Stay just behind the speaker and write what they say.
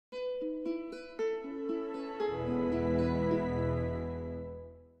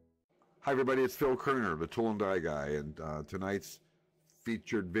Hi everybody, it's Phil Kerner, the Tool and Die Guy, and tonight's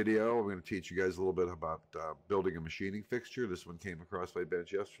featured video, I'm going to teach you guys a little bit about building a machining fixture. This one came across my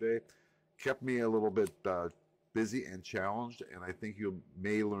bench yesterday. Kept me a little bit busy and challenged, and I think you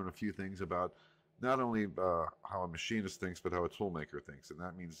may learn a few things about not only how a machinist thinks, but how a toolmaker thinks, and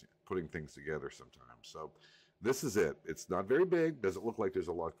that means putting things together sometimes. So this is it. It's not very big, doesn't look like there's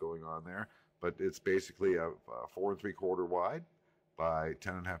a lot going on there, but it's basically a 4 3/4 wide by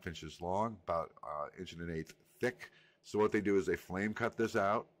 10.5 inches long, about 1.125 thick. So what they do is they flame cut this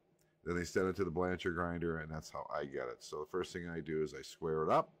out, then they send it to the blancher grinder, and that's how I get it. So the first thing I do is I square it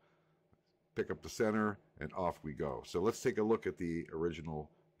up, pick up the center, and off we go. So let's take a look at the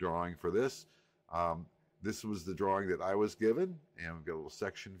original drawing for this. This was the drawing that I was given, and we've got a little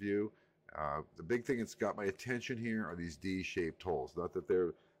section view. The big thing that's got my attention here are these D-shaped holes. Not that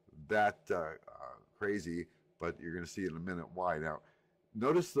they're that crazy, but you're going to see in a minute why. Now,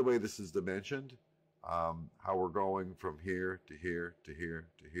 notice the way this is dimensioned, how we're going from here to here to here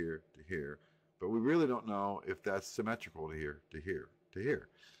to here to here, but we really don't know if that's symmetrical to here to here to here.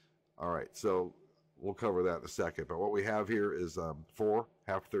 All right, so we'll cover that in a second, but what we have here is 4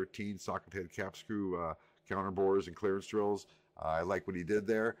 1/2-13 socket head cap screw counter bores and clearance drills. I like what he did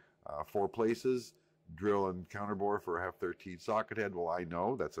there. 4 places, drill and counter bore for a 1/2-13 socket head. Well, I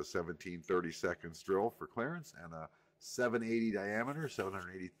know that's a 17/32 drill for clearance, and a 780 diameter,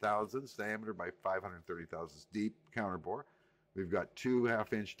 780 thousandths diameter by 530 thousandths deep counter bore. We've got 2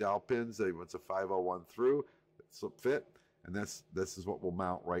 1/2-inch dowel pins. It's a 501 through, slip fit, and this is what will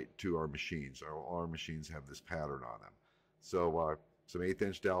mount right to our machines. All our machines have this pattern on them. So some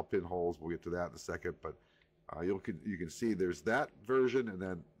 1/8-inch dowel pin holes. We'll get to that in a second, but you can see there's that version, and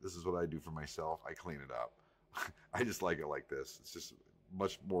then this is what I do for myself. I clean it up. I just like it like this. It's just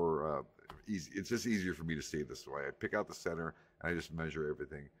much more easy. It's just easier for me to see it this way. I pick out the center, and I just measure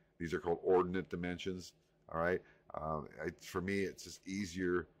everything. These are called ordinate dimensions, all right? For me, it's just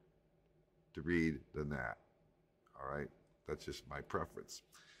easier to read than that, all right? That's just my preference.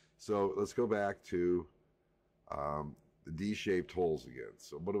 So let's go back to the D-shaped holes again.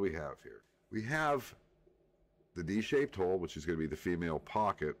 So what do we have here? We have the D-shaped hole, which is going to be the female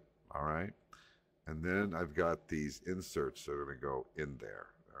pocket, all right? And then I've got these inserts that are going to go in there,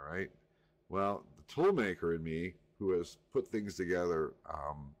 all right? Well, the toolmaker in me, who has put things together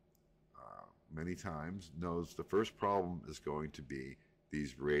many times, knows the first problem is going to be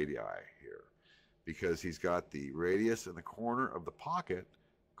these radii here, because he's got the radius in the corner of the pocket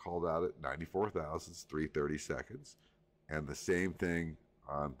called out at 94 thousandths, 3/32, and the same thing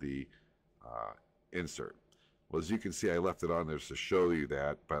on the insert. Well, as you can see, I left it on there to show you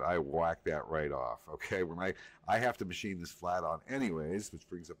that, but I whacked that right off, okay? When I have to machine this flat on anyways, which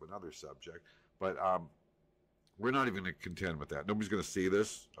brings up another subject, but we're not even going to contend with that. Nobody's going to see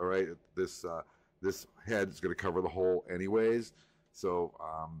this, all right? This head is going to cover the hole anyways, so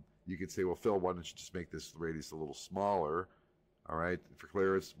you could say, well, Phil, why don't you just make this radius a little smaller, all right? For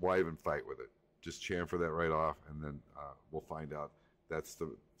clearance, why even fight with it? Just chamfer that right off, and then we'll find out that's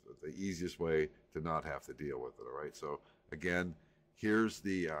the easiest way to not have to deal with it, all right? So again, here's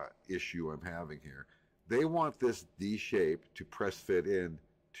the issue I'm having here. They want this D shape to press fit in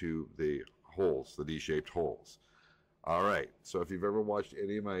to the holes, the D-shaped holes. All right, so if you've ever watched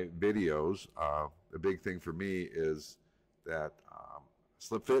any of my videos, the big thing for me is that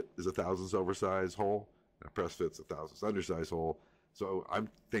slip fit is a thousandths oversized hole, and a press fit's a thousandths undersized hole. So I'm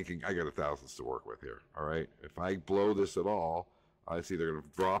thinking I got a thousandths to work with here, all right? If I blow this at all, it's either going to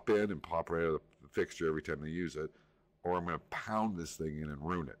drop in and pop right out of the fixture every time they use it, or I'm going to pound this thing in and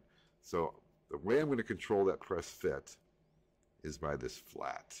ruin it. So the way I'm going to control that press fit is by this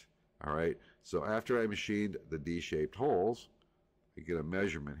flat, all right? So after I machined the D-shaped holes, I get a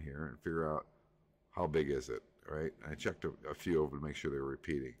measurement here and figure out how big is it, all right? And I checked a few of them to make sure they were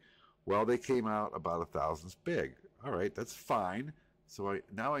repeating. Well, they came out about a thousandths big. All right, that's fine. So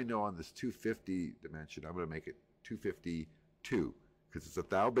now I know on this 250 dimension, I'm going to make it 252, because it's a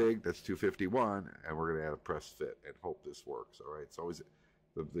thou big, that's 251, and we're going to add a press fit and hope this works, all right? It's always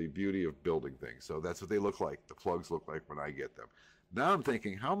the beauty of building things. So that's what they look like. The plugs look like when I get them. Now I'm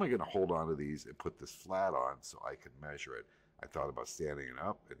thinking, how am I going to hold on to these and put this flat on so I can measure it? I thought about standing it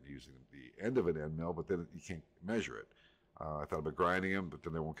up and using the end of an end mill, but then you can't measure it. I thought about grinding them, but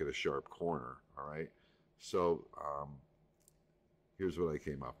then they won't get a sharp corner, all right? So here's what I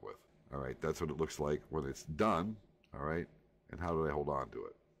came up with. All right, that's what it looks like when it's done, all right? And how do I hold on to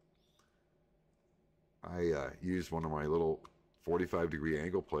it? I used one of my little 45-degree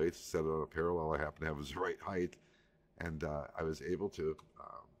angle plates, set it on a parallel I happen to have as the right height, and I was able to,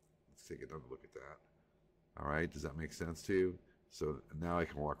 let's take another look at that. All right, does that make sense to you? So now I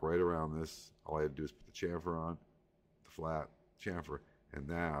can walk right around this. All I had to do is put the chamfer on, the flat chamfer, and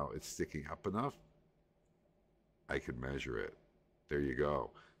now it's sticking up enough. I can measure it. There you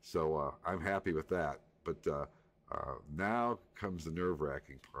go. So I'm happy with that. But now comes the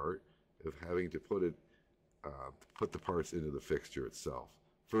nerve-wracking part of having to put the parts into the fixture itself.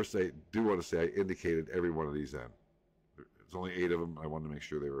 First, I do want to say I indicated every one of these in. There's only 8 of them. I wanted to make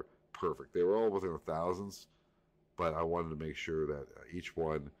sure they were perfect. They were all within the thousands, but I wanted to make sure that each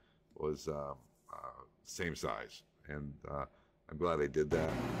one was same size. And I'm glad I did that.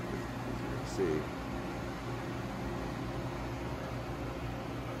 As you can see,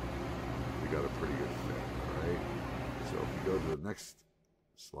 we got a pretty good fit, all right? So if we go to the next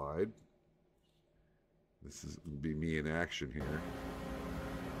slide, this is going to be me in action here.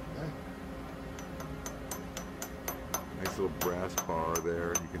 Okay. Nice little brass bar there.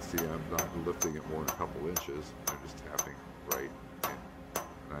 You can see I'm not lifting it more than a couple inches. I'm just tapping right in.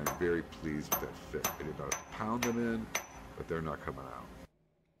 And I'm very pleased with that fit. I did not pound them in, but they're not coming out.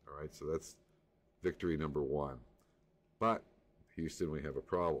 All right, so that's victory number 1. But Houston, we have a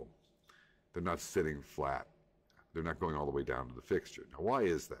problem. They're not sitting flat. They're not going all the way down to the fixture. Now, why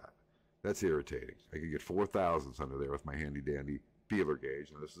is that? That's irritating. I could get 4,000s under there with my handy-dandy feeler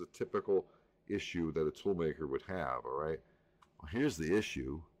gauge. Now, this is a typical issue that a toolmaker would have, all right? Well, here's the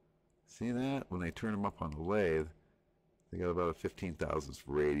issue. See that? When they turn them up on the lathe, they got about a 15 thousandths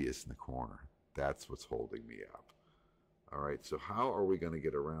radius in the corner. That's what's holding me up. All right, so how are we going to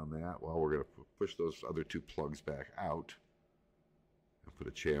get around that? Well, we're going to push those other 2 plugs back out and put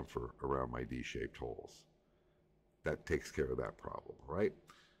a chamfer around my D-shaped holes. That takes care of that problem, right?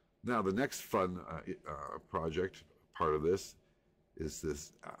 Now, the next fun project, part of this, is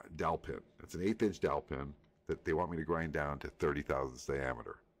this dowel pin. It's an 1/8 inch dowel pin that they want me to grind down to 30 thousandths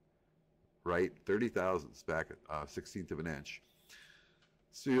diameter, right? 30 thousandths back at 1/16 of an inch.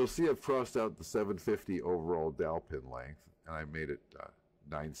 So you'll see I've crossed out the 750 overall dowel pin length, and I made it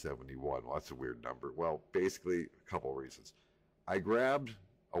 971. Well, that's a weird number. Well, basically, a couple of reasons. I grabbed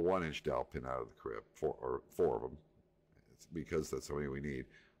a 1-inch dowel pin out of the crib, 4 of them, it's because that's how many we need.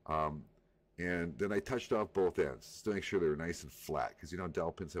 And then I touched off both ends just to make sure they were nice and flat, because you know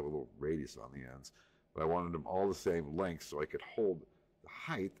dowel pins have a little radius on the ends. But I wanted them all the same length so I could hold the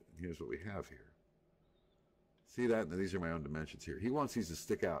height. And here's what we have here. See that? Now these are my own dimensions here. He wants these to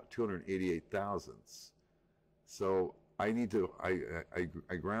stick out 288 thousandths. So I need to,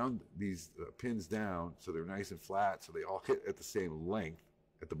 I ground these pins down so they're nice and flat, so they all hit at the same length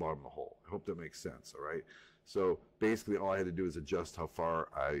at the bottom of the hole. I hope that makes sense, all right? So basically all I had to do is adjust how far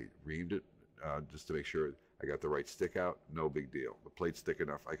I reamed it, just to make sure I got the right stick out. No big deal. The plate's thick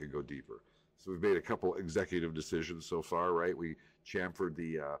enough, I could go deeper. So we've made a couple executive decisions so far, right? We chamfered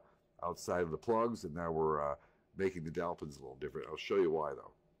the outside of the plugs, and now we're making the dowel pins a little different. I'll show you why,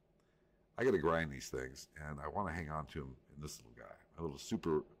 though. I got to grind these things, and I want to hang on to them in this little guy, a little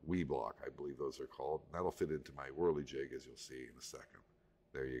super wee block, I believe those are called. That'll fit into my whirly jig, as you'll see in a second.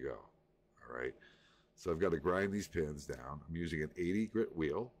 There you go. All right. So I've got to grind these pins down. I'm using an 80 grit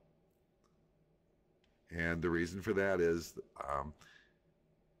wheel, and the reason for that is,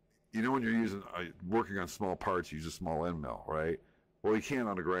 you know, when you're using working on small parts, you use a small end mill, right? Well, you can't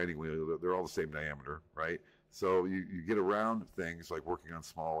on a grinding wheel. They're all the same diameter, right? So you get around things like working on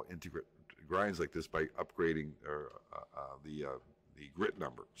small integrate grinds like this by upgrading the grit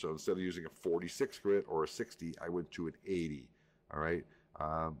number. So instead of using a 46 grit or a 60, I went to an 80. All right,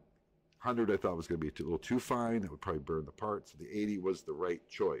 100 I thought was going to be a little too fine. That would probably burn the part. So the 80 was the right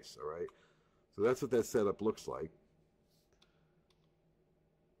choice. All right, so that's what that setup looks like.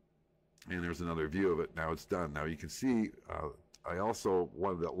 And there's another view of it. Now it's done. Now you can see I also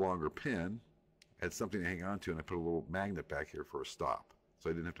wanted that longer pin. I had something to hang on to, and I put a little magnet back here for a stop, so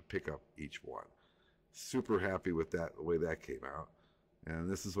I didn't have to pick up each one. Super happy with that, the way that came out. And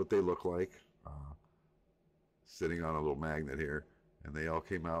this is what they look like, sitting on a little magnet here. And they all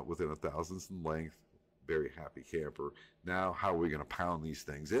came out within 1/1000th in length. Very happy camper. Now, how are we going to pound these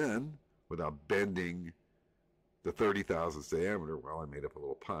things in without bending the 30 thousandths diameter? Well, I made up a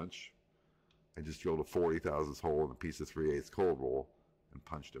little punch. I just drilled a 40 thousandths hole in a piece of 3/8 cold roll and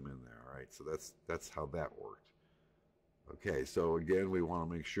punched them in there. All right, so that's how that worked. Okay, so again, we want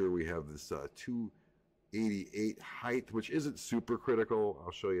to make sure we have this 288 height, which isn't super critical.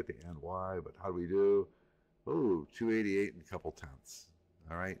 I'll show you at the end why, but how do we do? Oh, 288 and a couple tenths.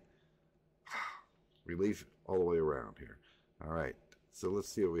 All right, relief all the way around here. All right, so let's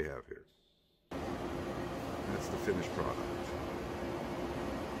see what we have here. That's the finished product.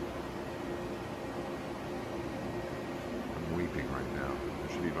 I'm weeping right now. There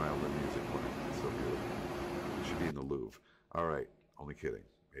should be violin music playing. It's so beautiful. It should be in the Louvre. All right, only kidding,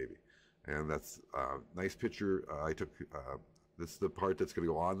 maybe. And that's a nice picture. I took, this is the part that's going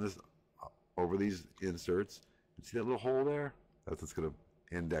to go on this, over these inserts. You see that little hole there? That's what's going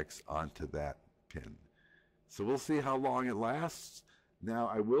to index onto that pin. So we'll see how long it lasts. Now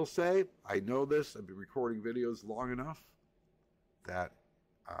I will say, I know this, I've been recording videos long enough that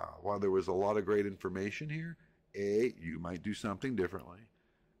while there was a lot of great information here, A, you might do something differently.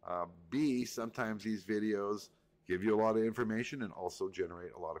 B, sometimes these videos give you a lot of information and also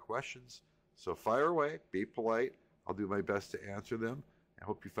generate a lot of questions. So fire away, be polite. I'll do my best to answer them. I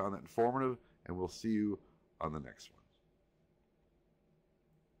hope you found that informative, and we'll see you on the next one.